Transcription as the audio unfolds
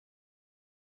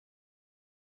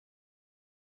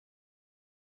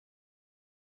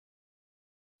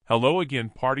Hello again,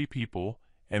 party people,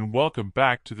 and welcome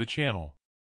back to the channel.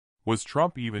 Was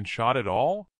Trump even shot at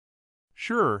all?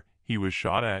 Sure, he was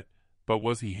shot at, but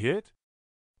was he hit?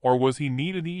 Or was he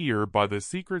kneed in the ear by the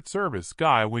Secret Service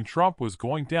guy when Trump was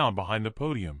going down behind the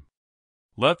podium?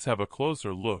 Let's have a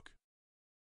closer look.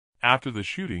 After the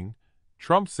shooting,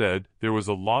 Trump said there was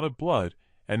a lot of blood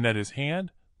and that his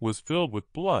hand was filled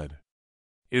with blood.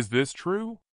 Is this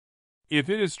true? If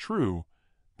it is true,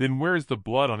 then where is the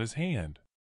blood on his hand?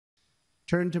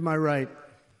 Turned to my right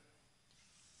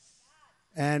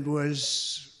and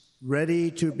was ready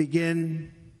to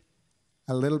begin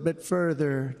a little bit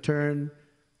further turn,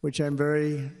 which I'm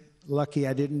very lucky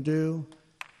I didn't do,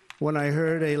 when I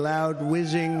heard a loud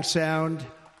whizzing sound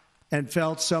and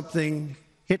felt something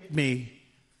hit me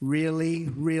really,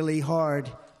 really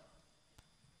hard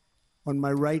on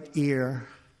my right ear.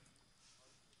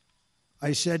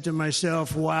 I said to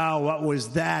myself, wow, what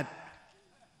was that?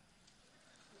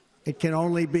 It can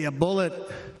only be a bullet.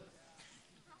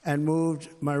 And moved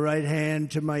my right hand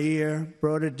to my ear,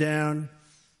 brought it down.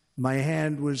 My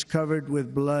hand was covered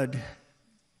with blood,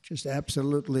 just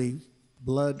absolutely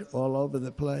blood all over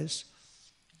the place.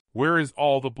 Where is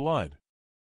all the blood?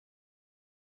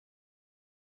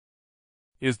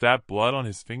 Is that blood on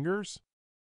his fingers?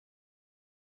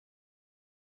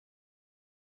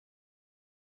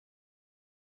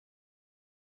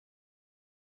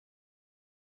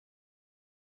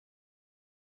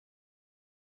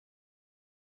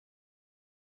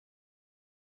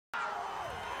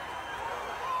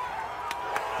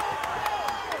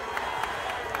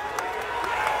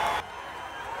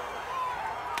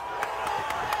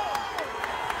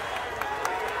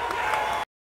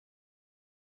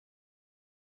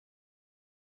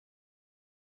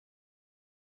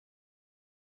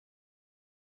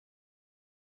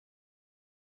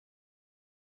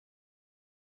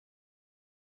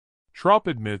 Trump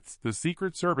admits the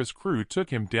Secret Service crew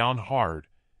took him down hard,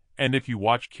 and if you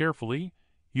watch carefully,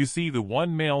 you see the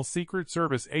one male Secret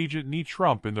Service agent knee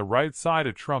Trump in the right side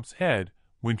of Trump's head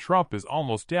when Trump is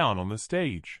almost down on the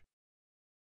stage.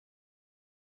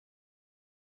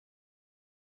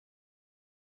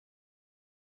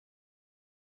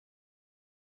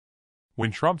 When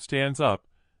Trump stands up,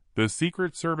 the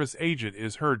Secret Service agent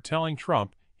is heard telling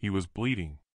Trump he was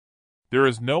bleeding. There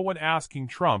is no one asking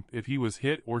Trump if he was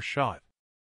hit or shot.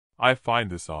 I find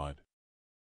this odd.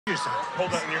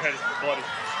 Hold that in your head, it's bloody.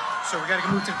 So we gotta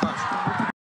move to the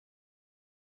box.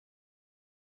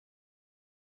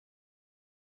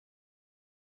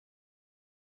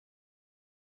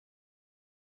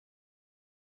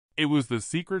 It was the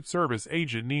Secret Service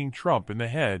agent kneeing Trump in the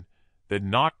head that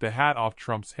knocked the hat off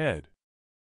Trump's head.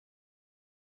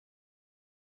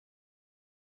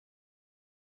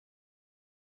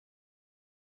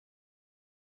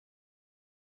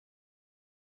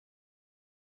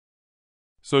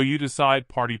 So you decide,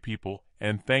 party people,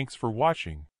 and thanks for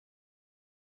watching.